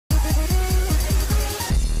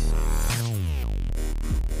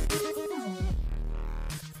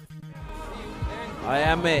I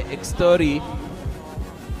am a X30.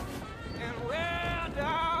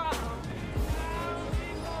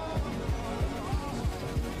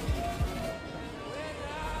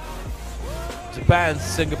 Japan,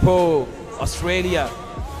 Singapore, Australia,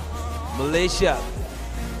 Malaysia,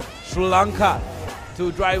 Sri Lanka.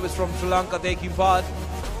 2 drivers from Sri Lanka taking part.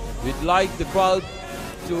 We'd like the crowd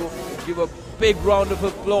to give a big round of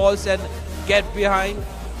applause and get behind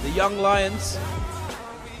the young lions.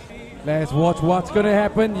 Let's watch what's going to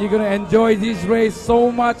happen. You're going to enjoy this race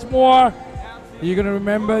so much more. You're going to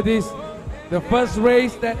remember this. The first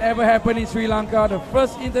race that ever happened in Sri Lanka, the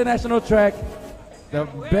first international track, the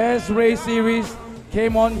best race series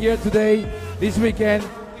came on here today, this weekend,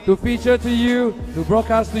 to feature to you, to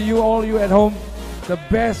broadcast to you, all you at home, the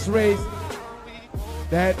best race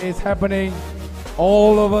that is happening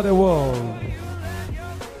all over the world.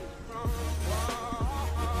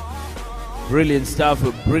 Brilliant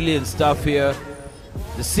stuff here.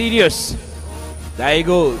 The seniors, there you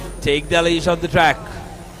go, take the leash on the track.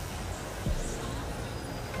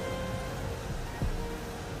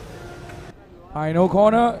 Final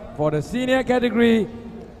corner for the senior category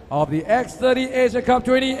of the X30 Asia Cup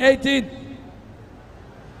 2018.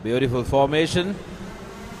 Beautiful formation.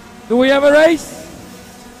 Do we have a race?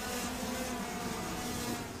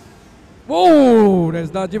 Whoa,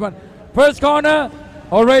 that's not Jivan. First corner,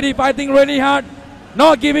 already fighting really hard,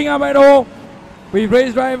 not giving up at all. With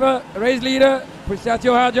race driver, race leader,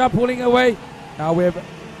 Prishatio Haja pulling away. Now we have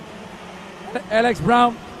Alex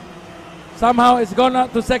Brown. Somehow it's gone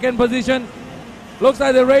up to second position. Looks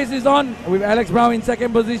like the race is on with Alex Brown in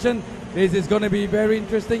second position. This is going to be very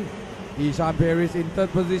interesting. Ishan Paris in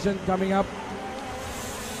third position coming up.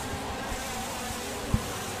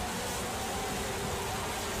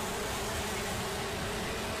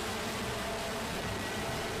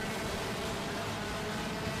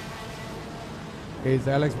 Is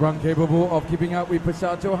Alex Brown capable of keeping up with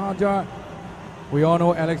Prishatio Haja? We all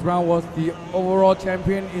know Alex Brown was the overall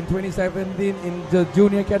champion in 2017 in the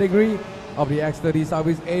junior category of the X30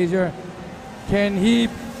 Southeast Asia. Can he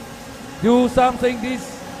do something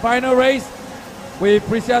this final race with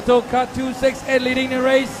Prishatio cut 268 leading the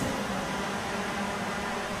race?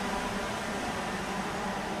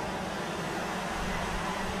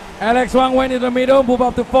 Alex Wang went in the middle, move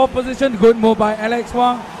up to fourth position. Good move by Alex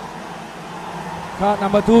Wang. Cut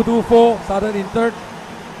number 224 started in third.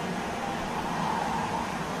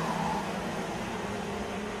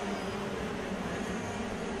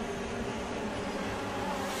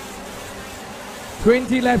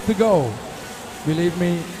 $20 laps to go. Believe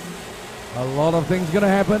me, a lot of things gonna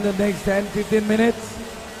happen the next 10-15 minutes.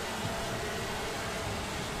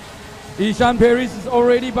 Ishan Paris is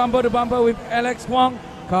already bumper to bumper with Alex Wang.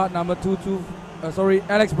 Card number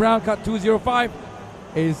Alex Brown, card 205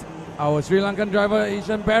 is our Sri Lankan driver.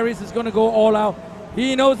 Ishan Paris is gonna go all out.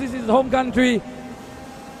 He knows this is his home country.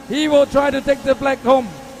 He will try to take the flag home.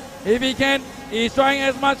 If he can, he's trying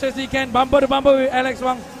as much as he can. Bumper to bumper with Alex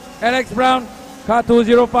Wang. Alex Brown, car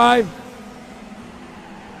 205.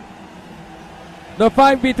 The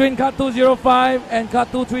fight between car 205 and car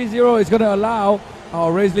 230 is going to allow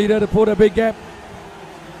our race leader to put a big gap.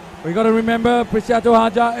 We got to remember Prishatio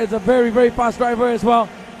Haja is a very, very fast driver as well.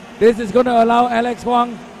 This is going to allow Alex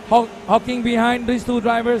Wang hawking behind these two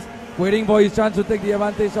drivers, waiting for his chance to take the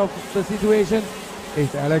advantage of the situation.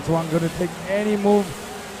 Is Alex Wang going to take any move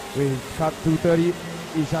with car 230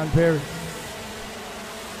 Ishan Paris?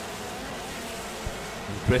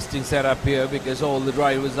 Interesting setup here because all the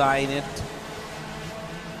drivers are in it.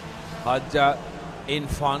 Haja in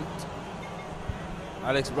front.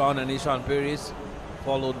 Alex Brown and Ishan Paris,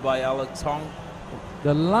 followed by Alex Hong.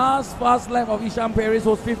 The last fast lap of Ishan Paris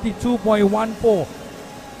was 52.14.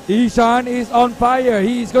 Ishan is on fire.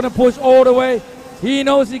 He's going to push all the way. He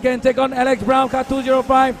knows he can take on Alex Brown, car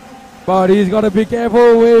 205. But he's got to be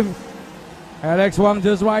careful with Alex Wang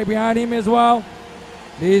just right behind him as well.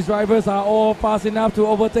 These drivers are all fast enough to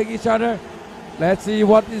overtake each other. Let's see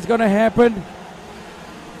what is going to happen.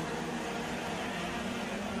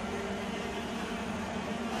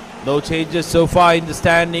 No changes so far in the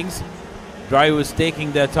standings. Drivers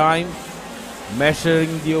taking their time,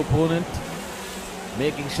 measuring the opponent,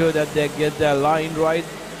 making sure that they get their line right.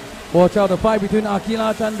 Watch out the fight between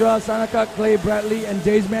Akila Chandra, Sanaka, Clay Bradley and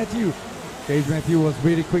James Matthew. James Matthew was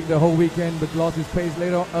really quick the whole weekend but lost his pace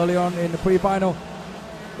early on in the pre-final.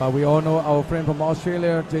 But we all know our friend from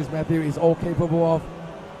Australia, James Matthew, is all capable of.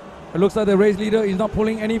 It looks like the race leader is not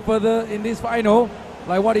pulling any further in this final,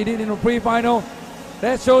 like what he did in the pre-final.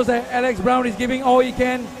 That shows that Alex Brown is giving all he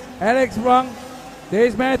can. Alex Brown,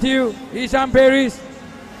 James Matthew, Ishan Paris.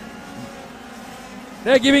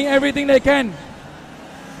 They're giving everything they can.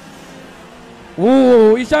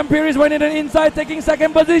 Ooh, Ishan Paris went in the inside, taking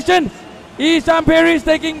second position. Ishan Paris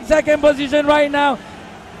taking second position right now.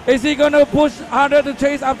 Is he going to push harder to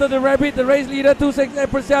chase after the rabbit, the race leader, 268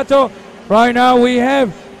 Preciato? Right now we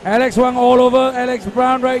have Alex Wang all over Alex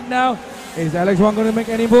Brown right now. Is Alex Wang going to make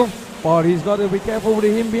any move? But he's got to be careful with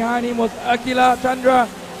him. Behind him was Akila Chandra.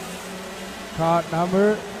 Card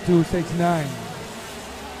number 269.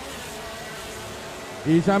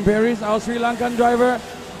 Ishan Paris, our Sri Lankan driver.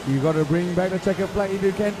 You got to bring back the checkered flag if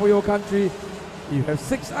you can for your country. You have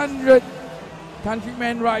 600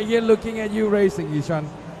 countrymen right here looking at you racing, Ishan.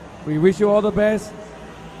 We wish you all the best.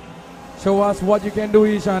 Show us what you can do,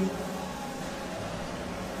 Ishan.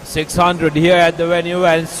 600 here at the venue,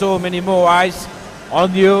 and so many more eyes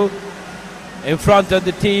on you in front of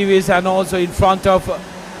the TVs and also in front of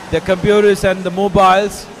the computers and the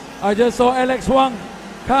mobiles. I just saw Alex Wang,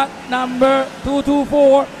 cut number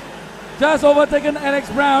 224, just overtaken Alex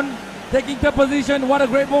Brown, taking third position. What a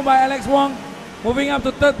great move by Alex Wang. Moving up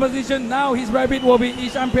to third position. Now his rabbit will be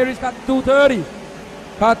Ishan Paris, cut 230.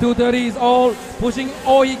 Cut 230 is all pushing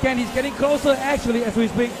all he can. He's getting closer actually as we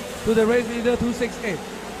speak to the race leader 268.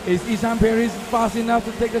 Is Ishan Paris fast enough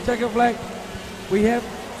to take the checker flag? We have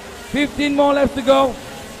 15 more laps to go.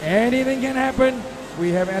 Anything can happen. We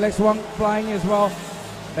have Alex Wang flying as well.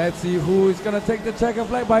 Let's see who is going to take the checker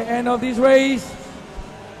flag by end of this race.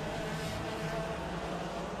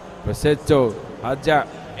 Prasetto Haja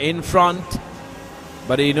in front,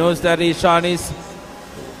 but he knows that Ishan is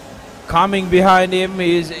coming behind him.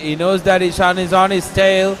 He knows that Ishan is on his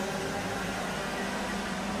tail,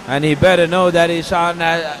 and he better know that Ishan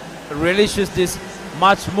relishes this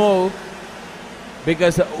much more,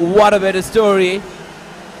 because what a better story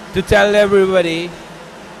to tell everybody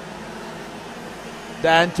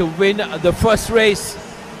than to win the first race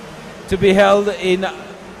to be held in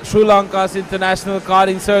Sri Lanka's international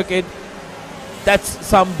karting circuit. That's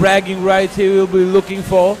some bragging rights he will be looking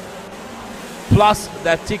for, plus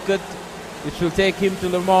that ticket which will take him to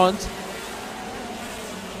Le Mans.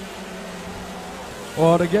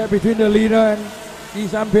 Well, the gap between the leader and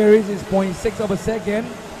Ishan Paris is 0.6 of a second.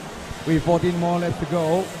 With 14 more laps to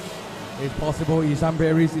go, it's possible Ishan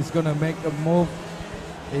Paris is going to make a move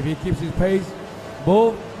if he keeps his pace.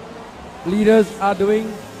 Both leaders are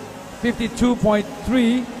doing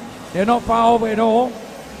 52.3. They're not far off at all.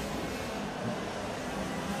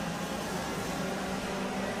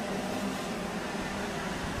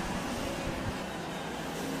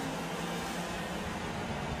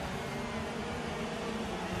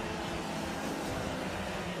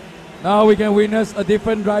 Now we can witness a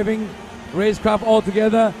different driving racecraft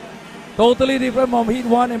altogether. Totally different from Heat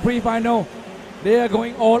 1 and pre-final. They are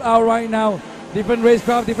going all out right now. Different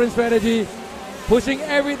racecraft, different strategy. Pushing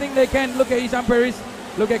everything they can. Look at Ishan Paris.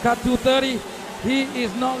 Look at cut 230. He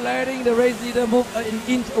is not letting the race leader move an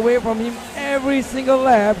inch away from him every single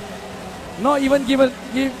lap. Not even give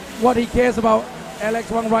what he cares about. Alex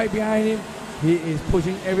Wang right behind him. He is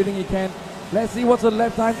pushing everything he can. Let's see what's the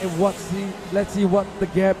lap time and let's see what the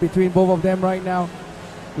gap between both of them right now.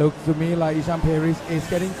 Looks to me like Ishan Paris is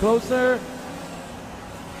getting closer.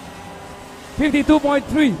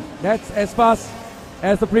 52.3. That's as fast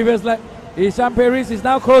as the previous lap. Ishan Paris is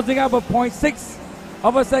now closing up a 0.6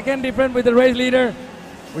 of a second different with the race leader.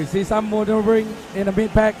 We see some maneuvering in the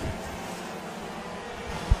mid-pack.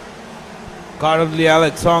 Currently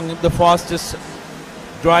Alex Wang, the fastest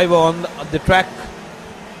driver on the track,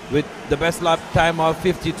 with the best lap time of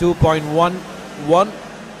 52.11,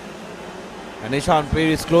 and Ishan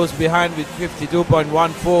Paris close behind with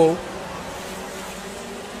 52.14.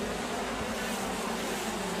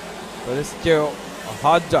 But it's still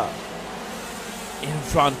Hadja in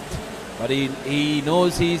front, but he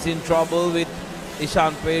knows he's in trouble with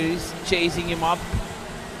Ishan Paris chasing him up.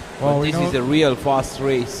 Well, this is a real fast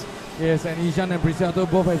race. Yes, and Ishan and Preciato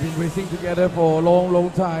both have been racing together for a long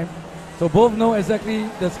time. So both know exactly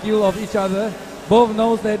the skill of each other. Both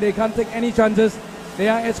knows that they can't take any chances. They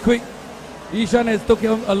are as quick. Ishan has took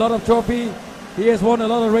him a lot of trophy. He has won a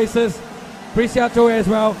lot of races. Preciato as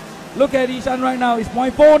well. Look at Ishan right now. It's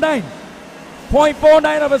 0.49.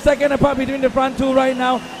 0.49 of a second apart between the front two right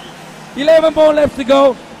now. 11 more laps to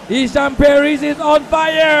go. Ishan Paris is on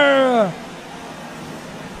fire.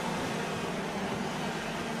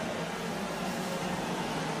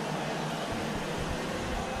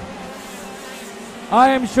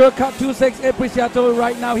 I am sure cut 268 Preciato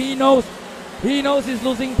right now. He knows he's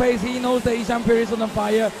losing pace. He knows that Ishan Paris is on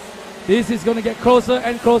fire. This is going to get closer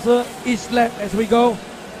and closer each lap as we go.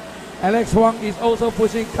 Alex Wang is also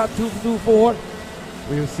pushing cut 224.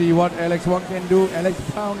 We'll see what Alex Wang can do. Alex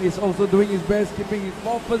Brown is also doing his best, keeping his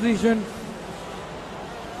fourth position.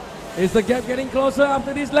 Is the gap getting closer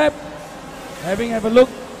after this lap? Have a look.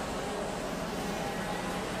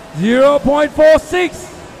 0.46.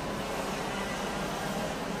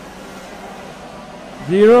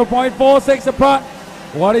 0.46 apart.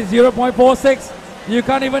 What is 0.46? You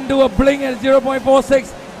can't even do a blink at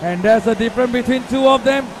 0.46. And there's a difference between two of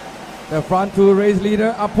them. The front two race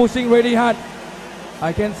leader are pushing really hard.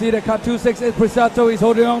 I can see the car 268 Prisato is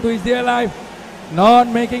holding on to his dear life, not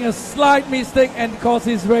making a slight mistake and cause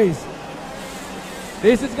his race.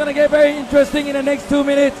 This is going to get very interesting in the next 2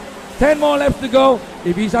 minutes. 10 more laps to go.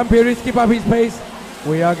 If Isham Perez keep up his pace,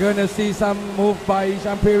 we are going to see some move by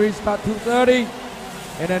Isham Perez, car 230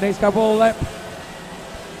 in the next couple of laps.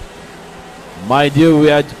 Mind you, we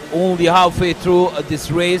are only halfway through this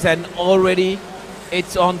race and already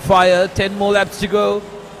it's on fire. 10 more laps to go.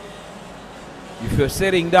 If you're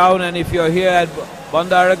sitting down and if you're here at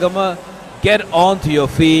Bandaragama, get onto your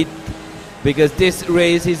feet because this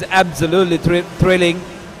race is absolutely thrilling.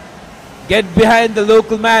 Get behind the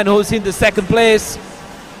local man who's in the second place,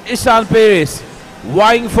 Isham Perez,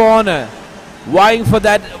 vying for honor, vying for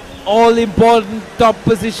that all-important top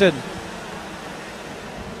position.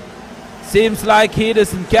 Seems like he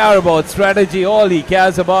doesn't care about strategy. All he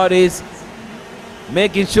cares about is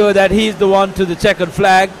making sure that he's the one to the checkered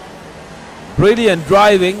flag. Brilliant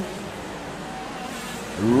driving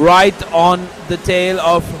right on the tail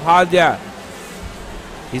of Hadja.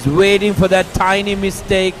 He's waiting for that tiny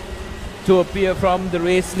mistake to appear from the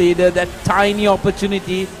race leader, that tiny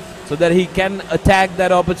opportunity, so that he can attack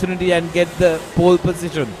that opportunity and get the pole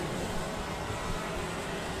position.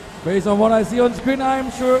 Based on what I see on screen,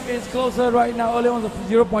 I'm sure it's closer right now. Earlier on,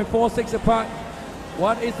 0.46 apart.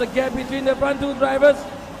 What is the gap between the front two drivers?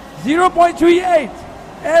 0.38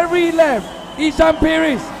 every lap. Isham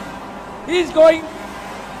Perez, he's going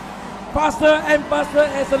faster and faster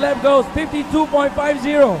as the lap goes.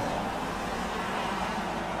 52.50.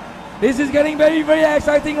 This is getting very, very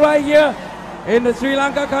exciting right here in the Sri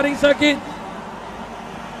Lanka karting circuit.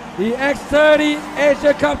 The X30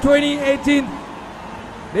 Asia Cup 2018.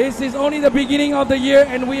 This is only the beginning of the year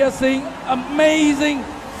and we are seeing amazing,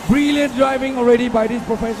 brilliant driving already by this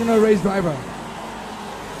professional race driver.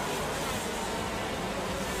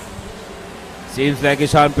 Seems like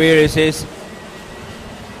Isham Perez is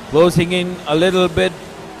closing in a little bit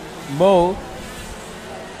more.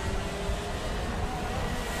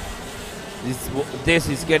 This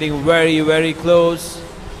is getting very, very close.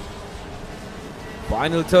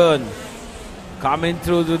 Final turn, coming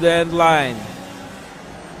through to the end line.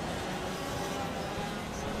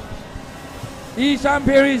 Isham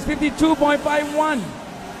Perez, 52.51.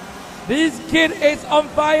 This kid is on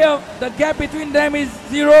fire. The gap between them is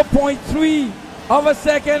 0.3 of a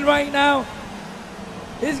second right now.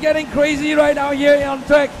 It's getting crazy right now here on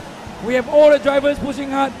track. We have all the drivers pushing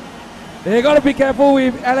hard. They got to be careful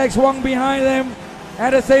with Alex Wong behind them.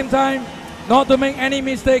 At the same time, not to make any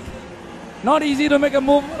mistake. Not easy to make a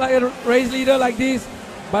move like a race leader like this.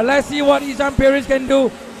 But let's see what Isham Perez can do.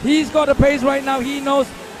 He's got the pace right now. He knows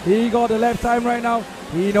he got the lap time right now.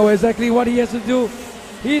 He knows exactly what he has to do.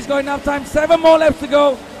 He's got enough time. 7 more laps to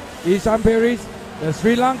go. Isham Perez, the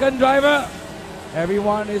Sri Lankan driver.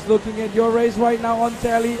 Everyone is looking at your race right now on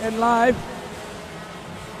telly and live.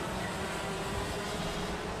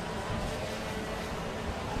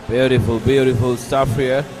 Beautiful, beautiful stuff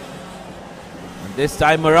here. And this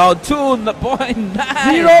time around 2.9.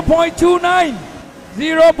 0.29.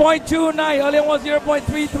 0.29. Earlier was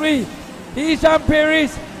 0.33. Isham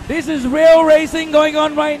Perez. This is real racing going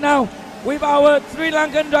on right now with our Sri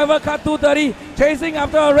Lankan driver car 230 chasing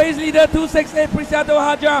after a race leader 268 Prisiato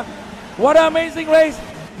Haja. What an amazing race.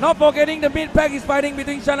 Not forgetting the mid-pack is fighting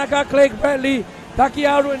between Shanaka, Clegg, Bradley,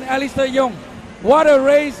 Takiaru and Alistair Young. What a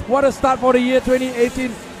race, what a start for the year 2018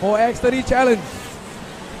 for X30 Challenge.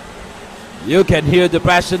 You can hear the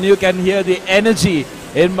passion, you can hear the energy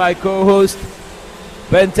in my co-host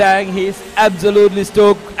Bentang. He's absolutely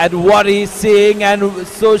stoked at what he's seeing, and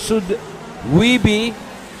so should we be.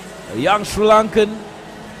 A young Sri Lankan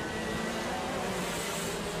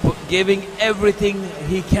giving everything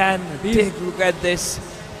he can. Take a look at this.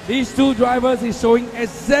 These two drivers is showing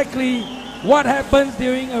exactly what happens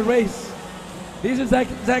during a race. This is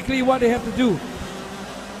exactly what they have to do.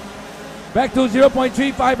 Back to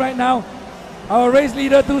 0.35 right now. Our race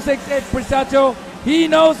leader 268 Prisacho. He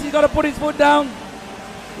knows he's got to put his foot down.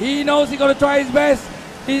 He knows he's got to try his best.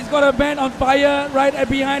 He's got a man on fire right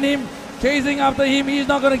behind him, chasing after him. He's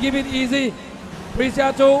not going to give it easy.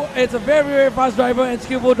 Prisiato is a very, very fast driver and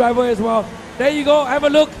skillful driver as well. There you go. Have a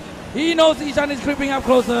look. He knows Ishan is creeping up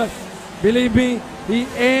closer. Believe me, he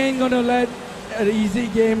ain't going to let an easy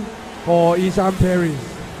game for Isham Perez.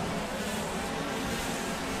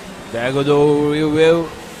 There goes the wheel.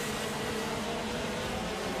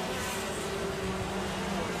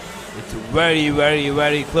 It's very, very,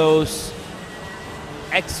 very close.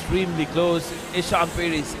 Extremely close. Ishan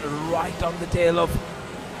Perez right on the tail of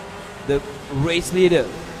the race leader.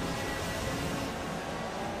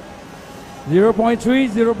 0.3,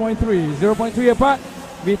 0.3, 0.3 apart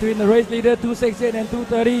between the race leader 268 and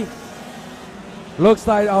 230. Looks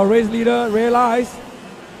like our race leader realized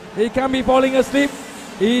he can't be falling asleep.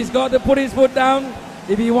 He's got to put his foot down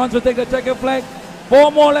if he wants to take the checker flag.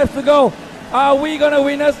 4 more laps to go. Are we going to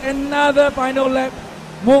witness another final lap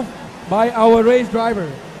move by our race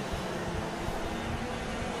driver?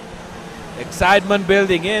 Excitement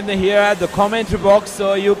building in here at the commentary box,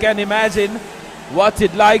 so you can imagine what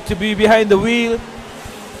it's like to be behind the wheel.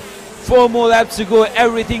 4 more laps to go.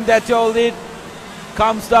 Everything that y'all did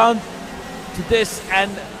comes down to this,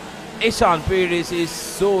 and Ishan Perez is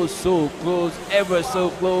so close, ever so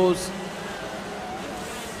close.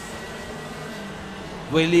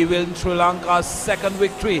 Will he win Sri Lanka's second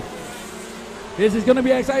victory? This is going to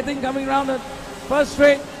be exciting coming around the first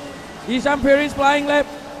straight. Ishan Perez flying lap.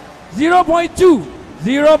 0.2.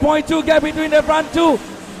 0.2 gap between the front two.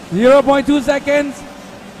 0.2 seconds.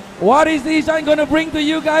 What is Ishan going to bring to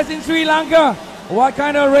you guys in Sri Lanka? What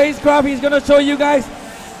kind of racecraft he's going to show you guys?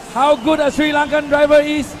 How good a Sri Lankan driver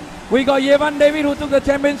is. We got Yevan David who took the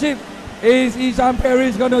championship. Is Ishan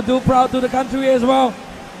Perez going to do proud to the country as well?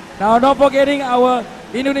 Now not forgetting our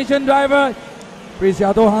Indonesian driver,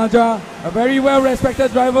 Prisiato Haja, a very well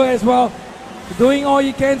respected driver as well. Doing all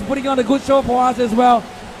he can, putting on a good show for us as well.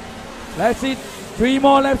 Let's see, 3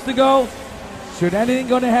 more laps to go. Should anything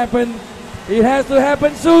gonna happen, it has to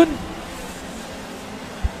happen soon.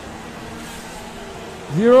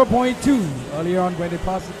 0.2 earlier on when they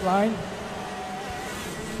passed the line.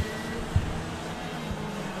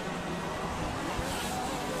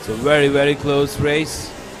 It's a very close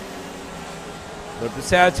race. But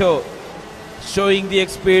Prisiato showing the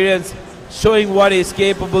experience, showing what he's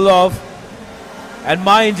capable of. And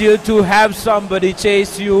mind you, to have somebody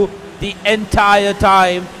chase you the entire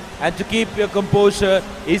time and to keep your composure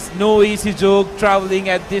is no easy joke, traveling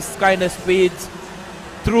at this kind of speeds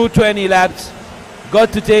through 20 laps.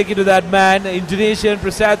 Got to take it to that man, Indonesian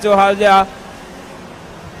Prisiato Halja,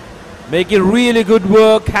 making really good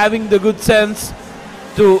work, having the good sense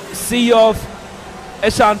to see off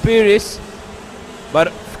Ishan Perez.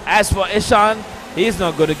 But as for Ishan, he's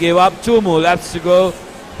not going to give up. 2 more laps to go.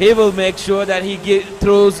 He will make sure that he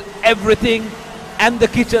throws everything and the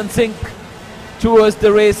kitchen sink towards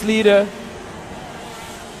the race leader.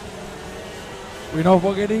 We're not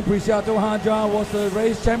forgetting Prisiato Haja was the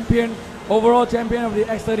race champion, overall champion of the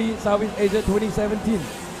X30 Southeast Asia 2017.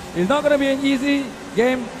 It's not going to be an easy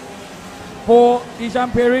game for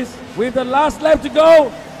Ishan Perez with the last lap to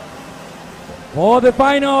go for the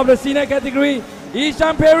final of the senior category.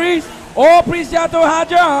 Ishan Perez or Prisiato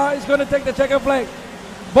Haja is going to take the checker flag.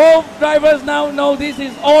 Both drivers now know this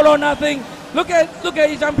is all or nothing. Look at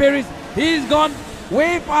Ishan Perez. He's gone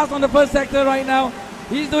way fast on the first sector right now.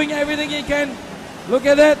 He's doing everything he can. Look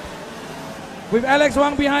at that. With Alex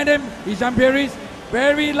Wang behind him, Ishan Perez,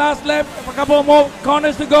 very last lap, a couple more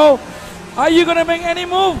corners to go. Are you going to make any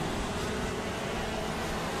move?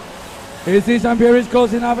 Is Ishan Perez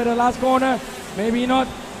close enough at the last corner? Maybe not.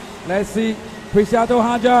 Let's see. Prisiato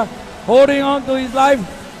Haja holding on to his life,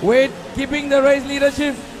 keeping the race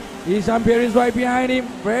leadership. Ishan Perez right behind him.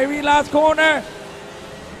 Very last corner.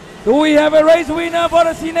 Do we have a race winner for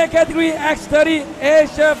the senior category X30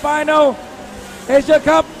 Asia Final Asia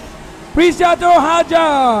Cup? Prisiato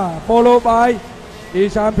Haja, followed by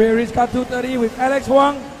Ishan Perez Cut 230 with Alex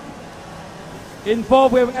Wang. In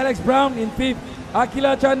 4th we have Alex Brown. In 5th,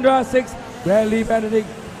 Akila Chandra. 6th, Bradley Benedict.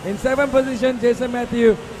 In 7th position, Jason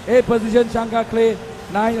Matthew. 8th position, Shankar Clay.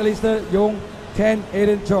 9th, Alistair Young. 10,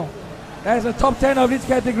 Aiden Chong. That's the top 10 of this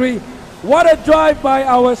category. What a drive by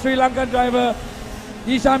our Sri Lankan driver,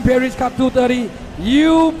 Ishan Perez Cup 230.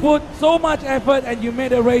 You put so much effort and you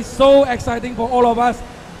made the race so exciting for all of us.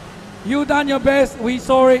 You done your best. We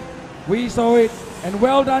saw it. And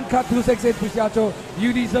well done, Cut 268 Prisiato.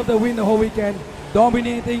 You deserve the win the whole weekend.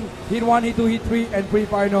 Dominating Hit 1, Hit 2, Hit 3 and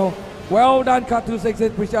pre-final. Well done, Cut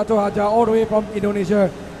 268 Prisiato Haja, all the way from Indonesia.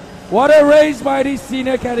 What a race by this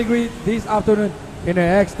senior category this afternoon in the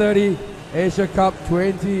X30 Asia Cup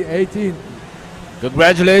 2018.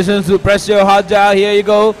 Congratulations to Prisiato Haja. Here you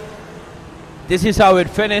go. This is how it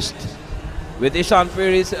finished, with Ishan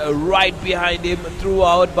Perez right behind him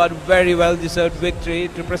throughout, but very well deserved victory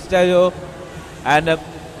to Prisiato. And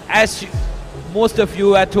as most of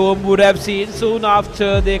you at home would have seen, soon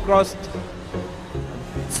after they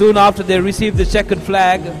received the checkered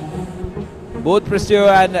flag, Both Prestio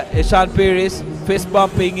and Ishan Paris fist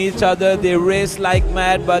bumping each other. They race like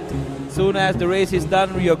mad, but soon as the race is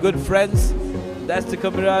done, we are good friends. That's the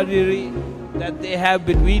camaraderie that they have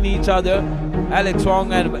between each other. Alex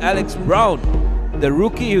Wong and Alex Brown, the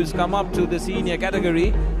rookie who's come up to the senior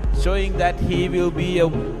category, showing that he will be a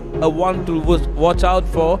one to watch out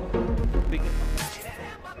for.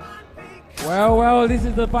 Well, this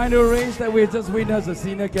is the final race that we just witnessed. The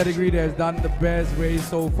senior category that has done the best race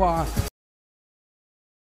so far.